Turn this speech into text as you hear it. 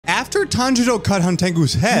after Tanjiro cut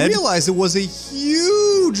Hantengu's head, he realized it was a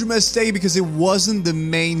huge mistake because it wasn't the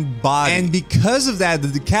main body. And because of that, the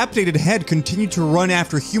decapitated head continued to run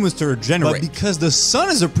after humans to regenerate. But because the sun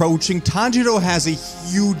is approaching, Tanjiro has a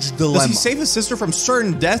huge dilemma. Does he save his sister from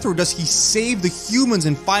certain death, or does he save the humans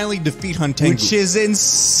and finally defeat Hantengu? Which is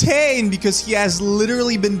insane because he has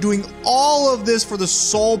literally been doing all of this for the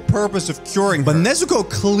sole purpose of curing her. But Nezuko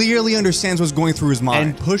clearly understands what's going through his mind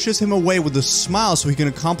and pushes him away with a smile so he can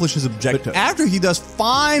accomplish his objective. But after he does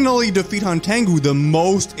finally defeat Hantengu, the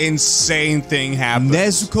most insane thing happens.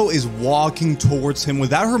 Nezuko is walking towards him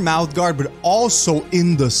without her mouth guard, but also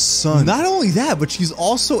in the sun. Not only that, but she's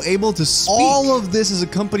also able to speak. All of this is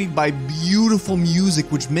accompanied by beautiful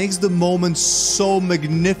music, which makes the moment so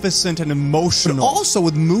magnificent and emotional. But also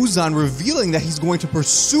with Muzan revealing that he's going to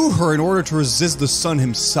pursue her in order to resist the sun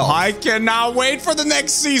himself. I cannot wait for the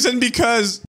next season because